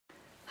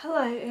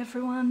Hello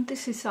everyone,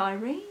 this is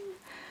Irene.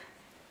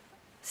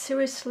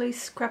 Seriously,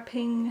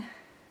 scrapping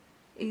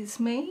is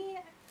me,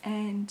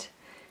 and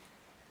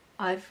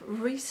I've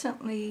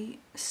recently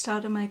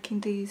started making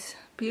these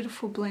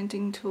beautiful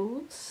blending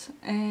tools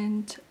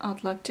and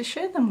I'd like to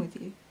share them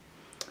with you.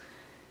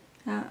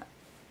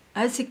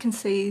 As you can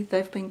see,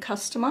 they've been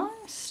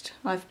customized.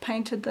 I've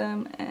painted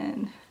them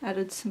and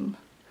added some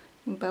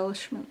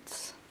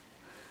embellishments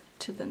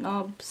to the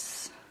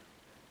knobs,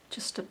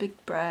 just a big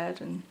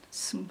brad and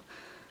some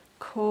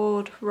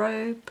cord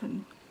rope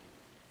and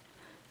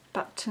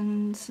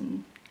buttons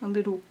and a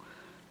little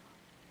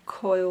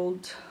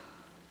coiled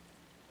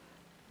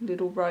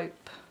little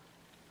rope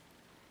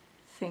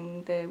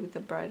thing there with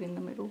the braid in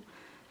the middle.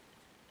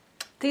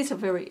 These are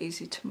very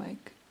easy to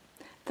make.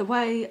 The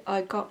way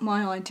I got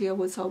my idea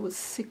was I was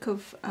sick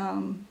of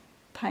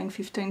paying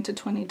 $15 to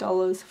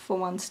 $20 for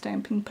one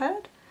stamping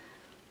pad.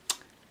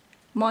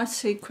 My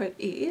secret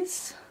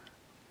is,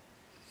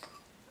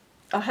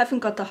 I haven't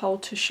got the hole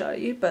to show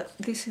you, but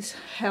this is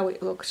how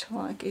it looked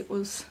like. It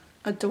was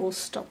a door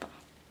stopper.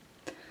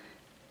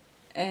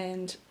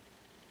 And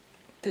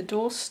the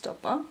door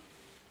stopper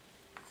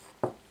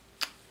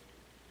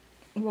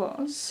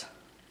was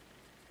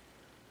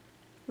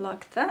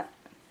like that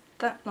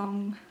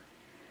long,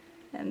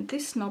 and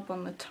this knob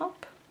on the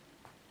top,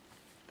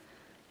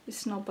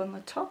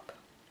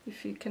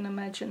 if you can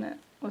imagine it,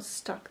 was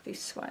stuck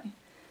this way.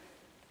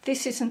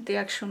 This isn't the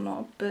actual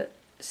knob, but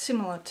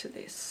similar to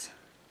this.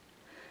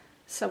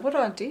 So what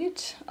I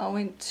did, I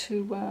went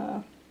to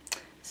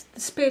the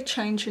spare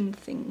change and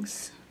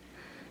things,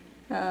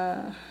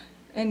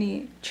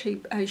 any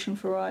cheap Asian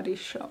variety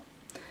shop.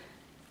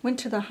 Went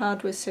to the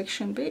hardware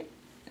section bit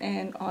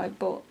and I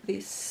bought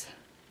this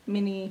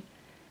mini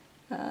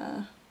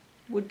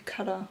wood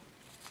cutter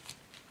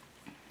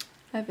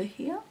over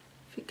here,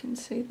 if you can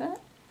see that.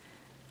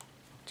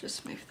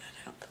 Just move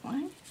that out the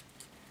way.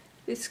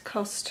 This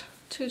cost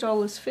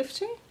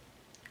 $2.50.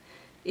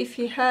 If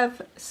you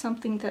have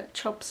something that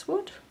chops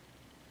wood,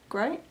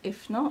 great.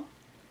 If not,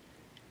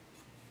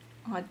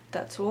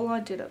 that's all I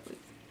did it with.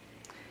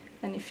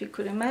 And if you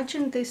could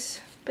imagine this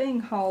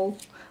being whole,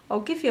 I'll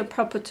give you a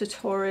proper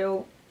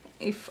tutorial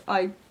if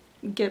I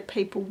get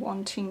people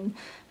wanting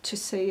to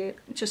see it.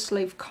 Just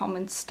leave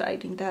comments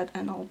stating that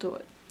and I'll do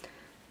it.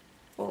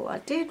 All I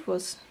did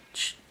was,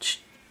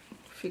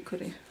 if you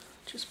could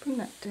just bring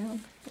that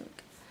down,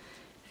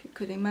 if you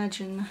could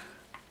imagine,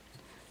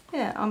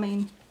 yeah, I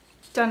mean,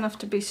 don't have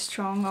to be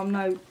strong. I'm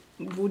no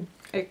wood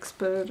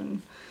expert,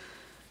 and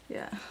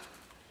yeah,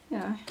 you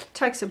know, it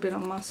takes a bit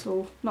of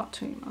muscle, not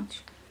too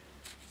much.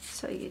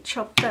 So you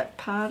chop that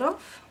part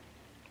off,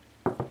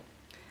 and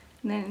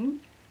then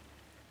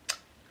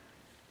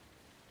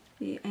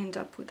you end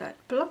up with that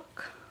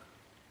block,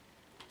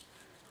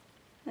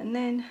 and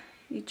then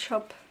you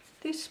chop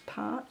this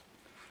part,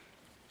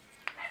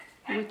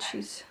 which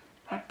is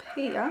up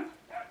here,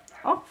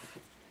 off.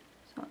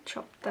 So I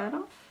chopped that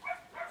off.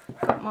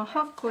 Got my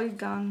hot glue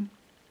gun,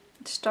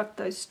 stuck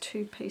those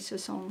two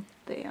pieces on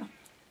there.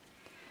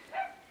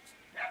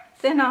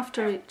 Then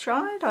after it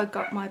dried, I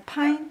got my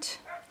paint,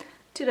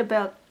 did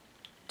about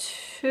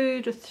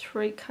 2 to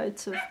 3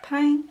 coats of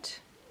paint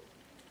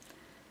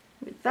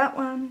with that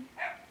one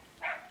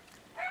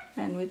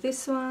and with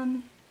this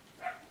one,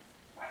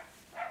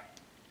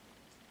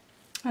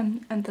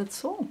 and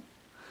that's all.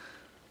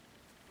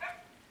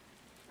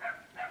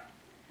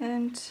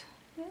 And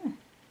yeah,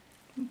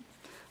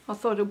 I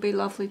thought it would be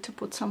lovely to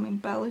put some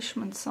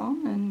embellishments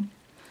on and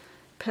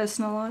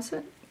personalise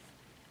it.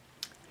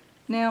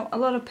 Now, a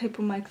lot of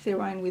people make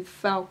their own with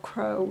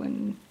Velcro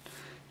and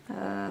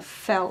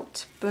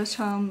felt, but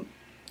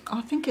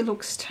I think it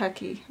looks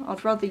tacky.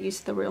 I'd rather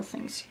use the real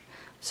things.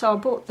 So I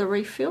bought the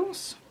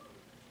refills.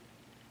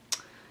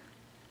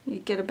 You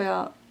get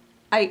about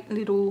 8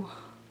 little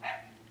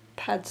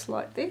pads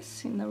like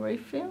this in the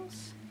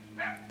refills,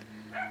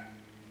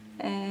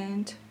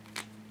 and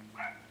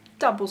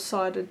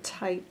double-sided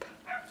tape.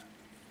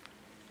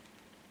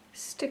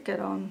 Stick it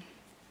on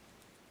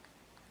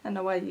and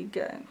away you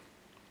go.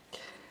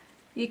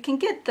 You can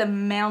get the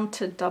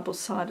mounted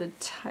double-sided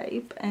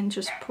tape and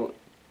just put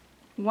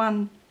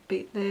one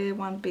bit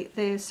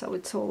there so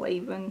it's all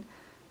even,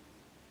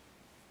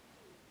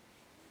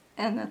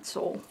 and that's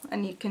all.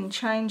 And you can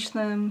change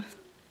them,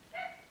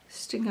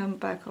 stick them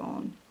back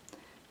on.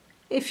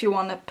 If you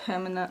want it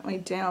permanently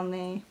down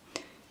there,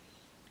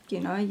 you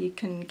know, you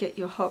can get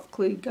your hot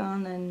glue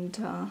gun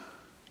and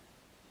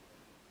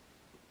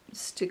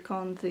stick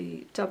on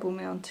the double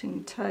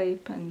mounting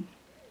tape and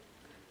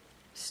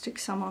stick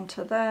some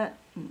onto that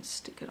and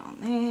stick it on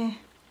there.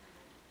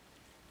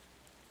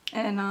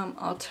 And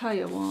I'll tell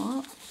you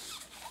what,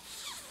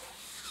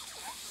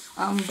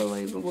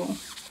 unbelievable.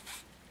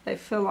 They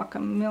feel like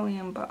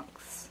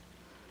 $1,000,000.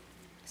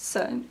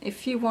 So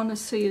if you want to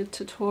see a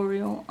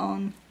tutorial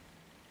on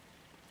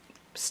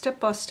step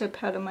by step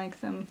how to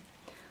make them,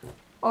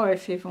 or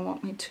if you even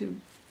want me to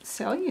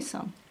sell you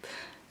some,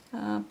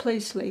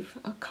 please leave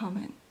a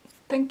comment.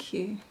 Thank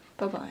you.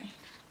 Bye-bye.